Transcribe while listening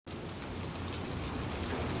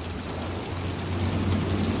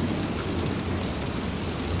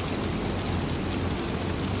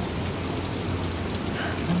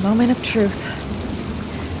Moment of truth.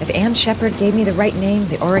 If Ann Shepard gave me the right name,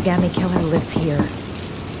 the Origami Killer lives here.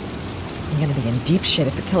 I'm gonna be in deep shit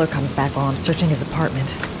if the killer comes back while I'm searching his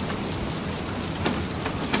apartment.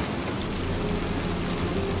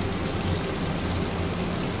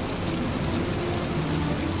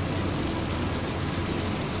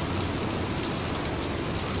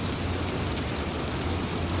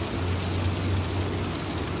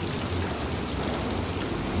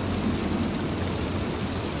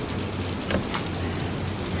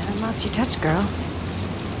 You touch, girl.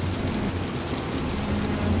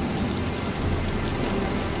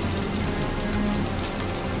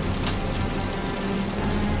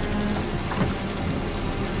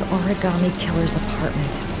 The Origami Killer's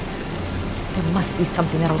apartment. There must be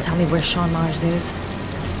something that'll tell me where Sean Mars is.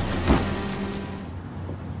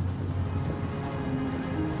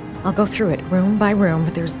 I'll go through it room by room,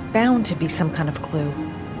 but there's bound to be some kind of clue.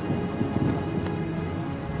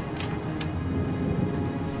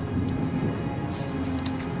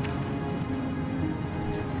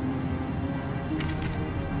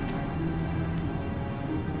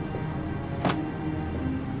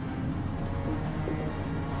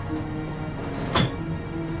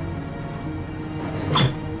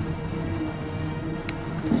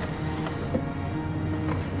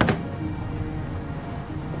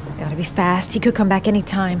 Fast. He could come back any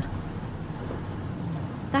time.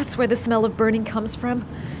 That's where the smell of burning comes from.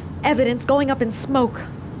 Evidence going up in smoke.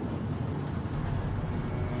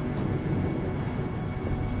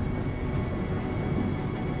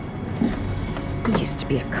 He used to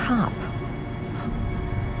be a cop.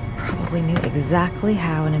 Probably knew exactly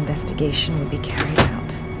how an investigation would be carried out.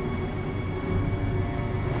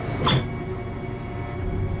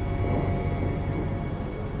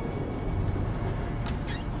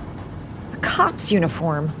 Cop's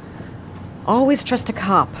uniform. Always trust a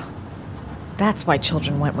cop. That's why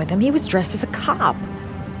children went with him. He was dressed as a cop.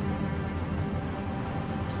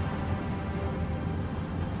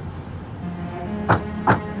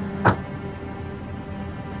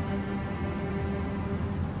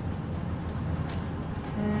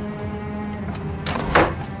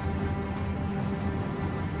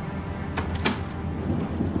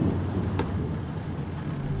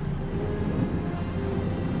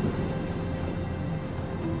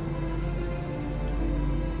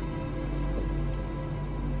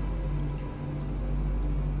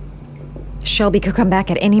 Shelby could come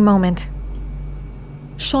back at any moment.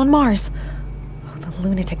 Sean Mars. Oh, the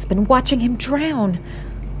lunatic's been watching him drown.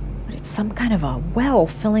 But it's some kind of a well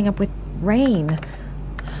filling up with rain.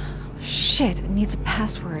 Shit, it needs a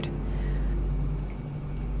password.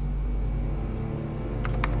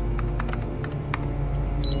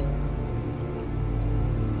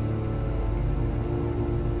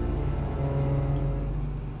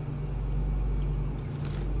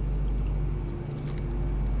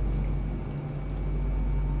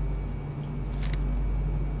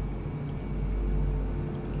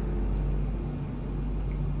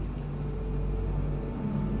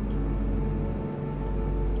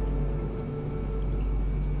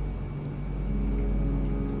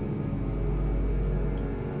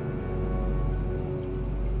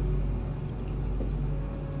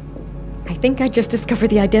 I think I just discovered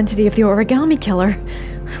the identity of the Origami Killer.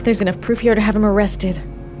 There's enough proof here to have him arrested.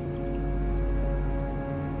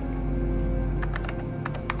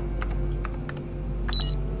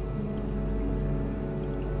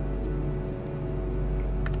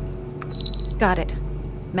 Got it.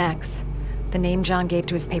 Max. The name John gave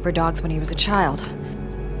to his paper dogs when he was a child.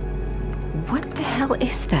 What the hell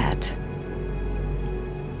is that?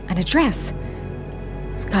 An address.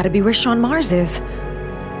 It's gotta be where Sean Mars is.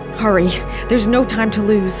 Hurry. There's no time to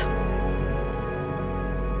lose.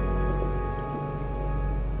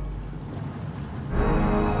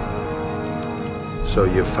 So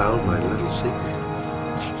you found my little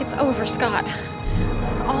secret? It's over, Scott.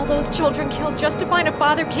 All those children killed just to find a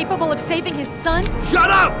father capable of saving his son?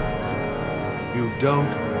 Shut up! You don't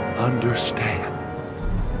understand.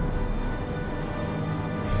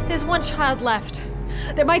 There's one child left.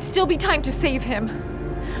 There might still be time to save him.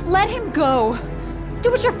 Let him go. Do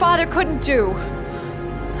what your father couldn't do.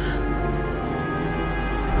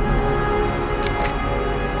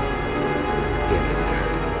 Get in there.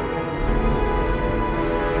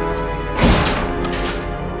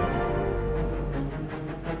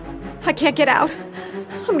 I can't get out.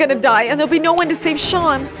 I'm gonna die, and there'll be no one to save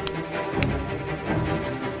Sean.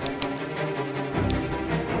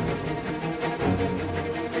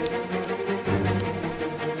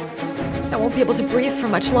 I won't be able to breathe for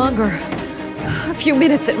much longer. A few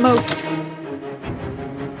minutes at most.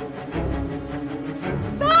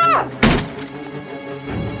 Ah!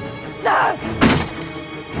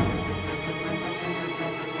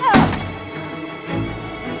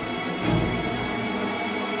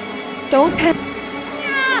 Don't panic.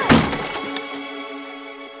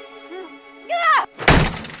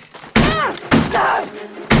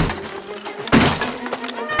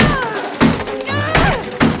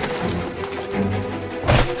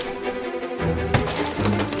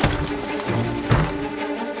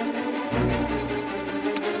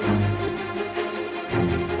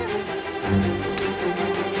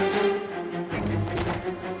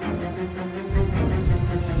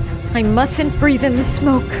 I mustn't breathe in the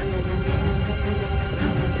smoke.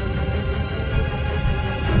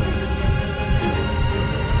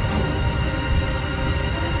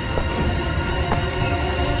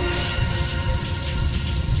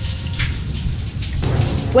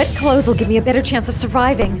 Wet clothes will give me a better chance of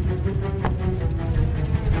surviving.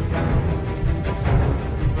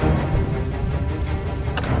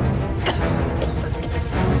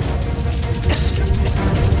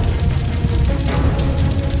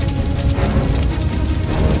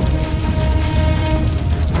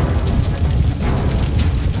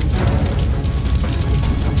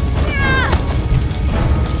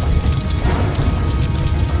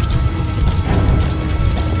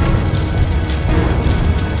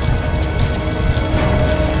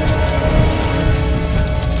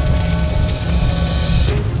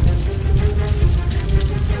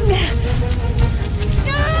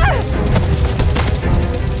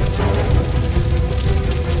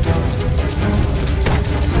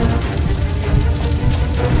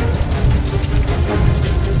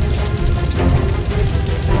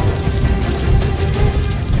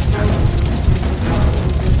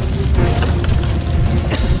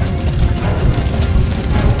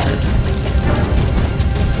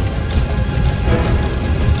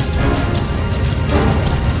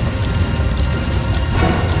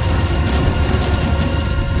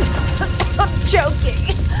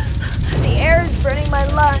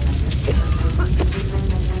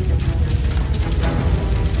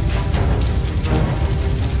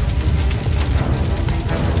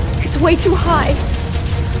 Way too high.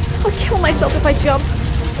 I'll kill myself if I jump.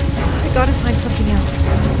 I gotta find something else.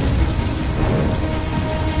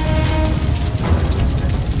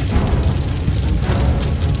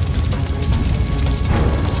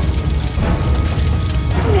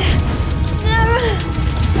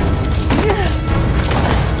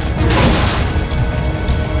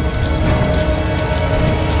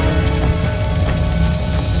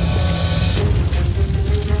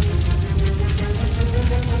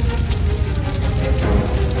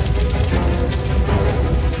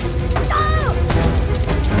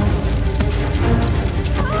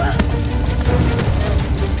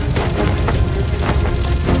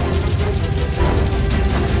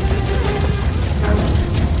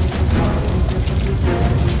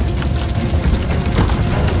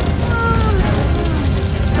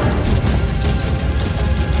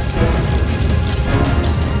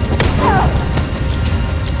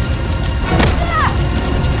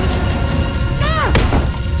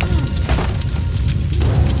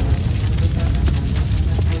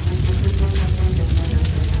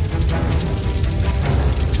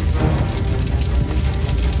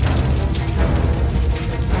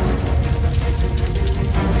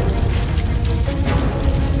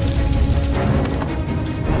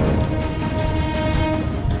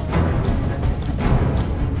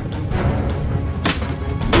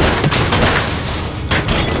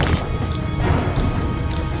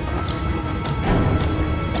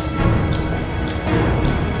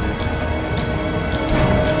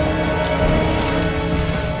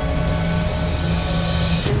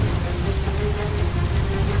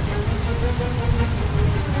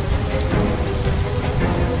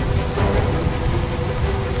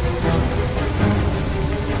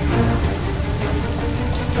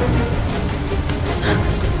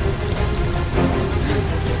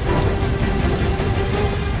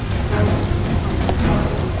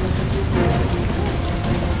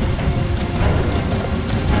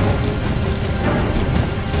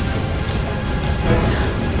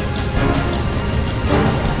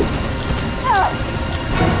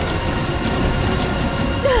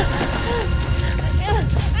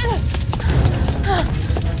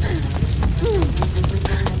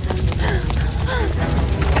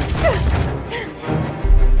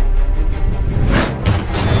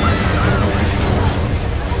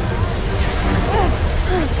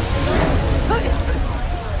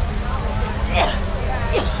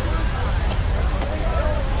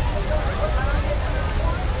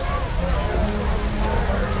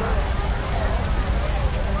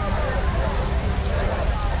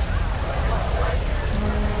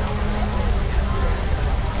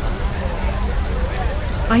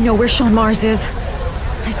 I know where Sean Mars is.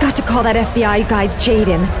 I've got to call that FBI guy,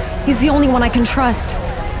 Jaden. He's the only one I can trust.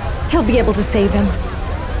 He'll be able to save him.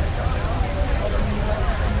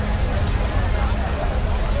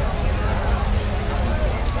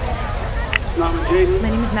 My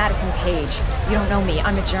name is Madison Page. You don't know me.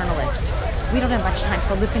 I'm a journalist. We don't have much time,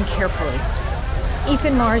 so listen carefully.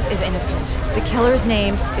 Ethan Mars is innocent. The killer's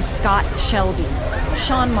name is Scott Shelby.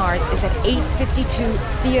 Sean Mars is at 852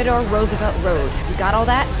 Theodore Roosevelt Road. You got all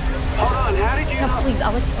that? Hold on, how did you... No, please,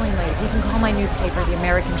 I'll explain later. You can call my newspaper, the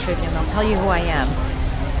American Tribune. I'll tell you who I am.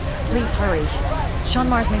 Please hurry. Sean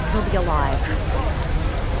Mars may still be alive.